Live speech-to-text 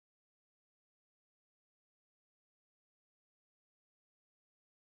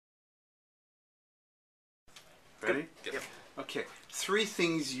Ready? Yep. Okay. 3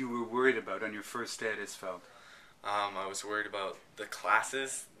 things you were worried about on your first day at Isfeld. I was worried about the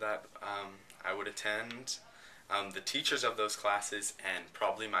classes that I would attend, the teachers of those classes, and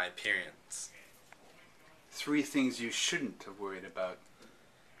probably my appearance. 3 things you shouldn't have worried about.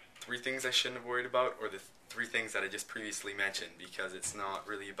 3 things I shouldn't have worried about, or the 3 things that I just previously mentioned, because it's not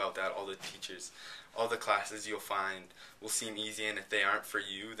really about that. All the teachers, all the classes you'll find will seem easy, and if they aren't for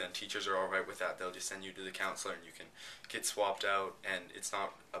you, then teachers are alright with that. They'll just send you to the counselor and you can get swapped out, and it's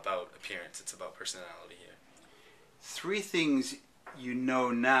not about appearance, it's about personality here. 3 things you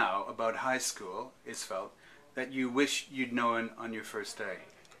know now about high school, Isfeld, that you wish you'd known on your first day.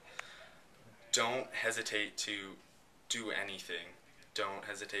 Don't hesitate to do anything. Don't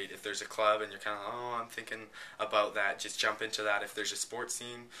hesitate. If there's a club and you're kind of, oh, I'm thinking about that, just jump into that. If there's a sports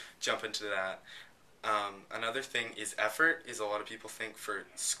team, jump into that. Another thing is effort. A lot of people think for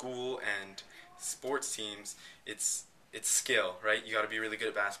school and sports teams, it's skill, right? You got to be really good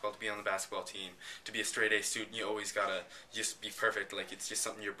at basketball to be on the basketball team. To be a straight A student, you always got to just be perfect. Like, it's just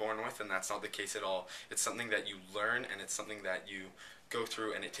something you're born with, and that's not the case at all. It's something that you learn, and it's something that you go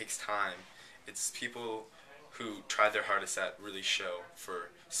through, and it takes time. It's people who try their hardest that really show for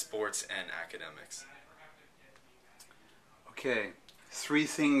sports and academics. Okay. 3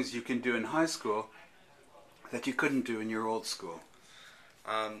 things you can do in high school that you couldn't do in your old school.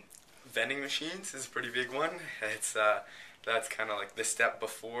 Vending machines is a pretty big one. It's that's kind of like the step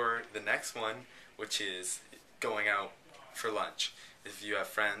before the next one, which is going out for lunch. If you have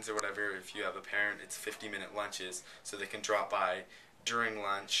friends or whatever, if you have a parent, it's 50-minute lunches, so they can drop by during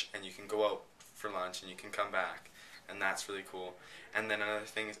lunch and you can go out for lunch and you can come back, and that's really cool. And then another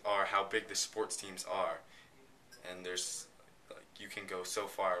thing are how big the sports teams are, and there's you can go so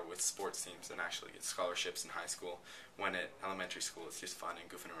far with sports teams and actually get scholarships in high school, when at elementary school it's just fun and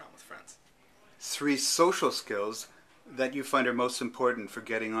goofing around with friends. 3 social skills that you find are most important for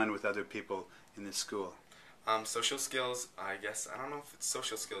getting on with other people in this school. Social skills, I guess, I don't know if it's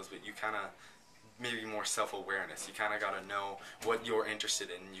social skills, but you kind of, maybe more self-awareness. You kind of got to know what you're interested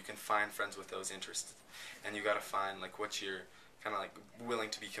in. You can find friends with those interests, and you got to find like what you're kind of like willing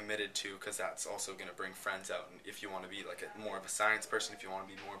to be committed to, because that's also going to bring friends out. And if you want to be like more of a science person, if you want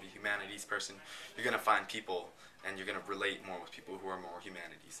to be more of a humanities person, you're going to find people, and you're going to relate more with people who are more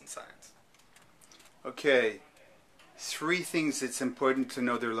humanities and science. Okay. 3 things it's important to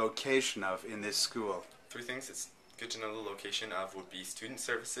know their location of in this school. 3 things it's good to know the location of would be student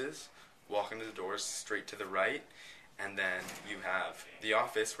services, walk into the doors straight to the right, and then you have the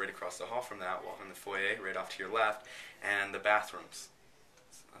office right across the hall from that, walk in the foyer right off to your left, and the bathrooms.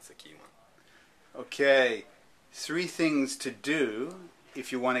 That's a key one. Okay. 3 things to do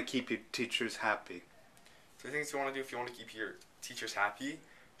if you want to keep your teachers happy. 3 things you want to do if you want to keep your teachers happy: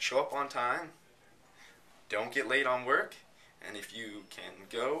 show up on time, don't get late on work, and if you can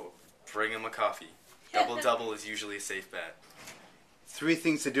go, bring them a coffee. Double-double is usually a safe bet. 3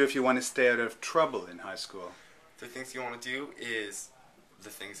 things to do if you want to stay out of trouble in high school. 3 things you want to do is the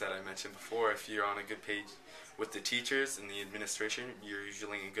things that I mentioned before. If you're on a good page with the teachers and the administration, you're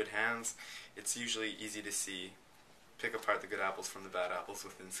usually in good hands. It's usually easy to see, pick apart the good apples from the bad apples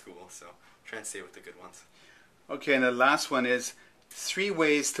within school, so try and stay with the good ones. Okay, and the last one is 3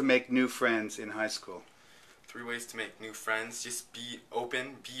 ways to make new friends in high school. 3 ways to make new friends: just be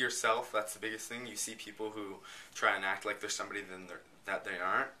open, be yourself. That's the biggest thing. You see people who try and act like they're somebody that they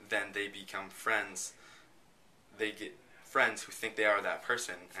aren't, then they become friends. They get friends who think they are that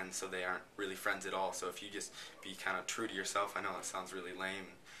person, and so they aren't really friends at all. So if you just be kind of true to yourself, I know that sounds really lame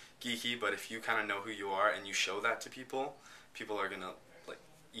and geeky, but if you kind of know who you are and you show that to people, people are going to like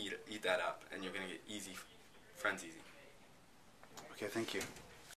eat that up, and you're going to get friends easy. Okay, thank you.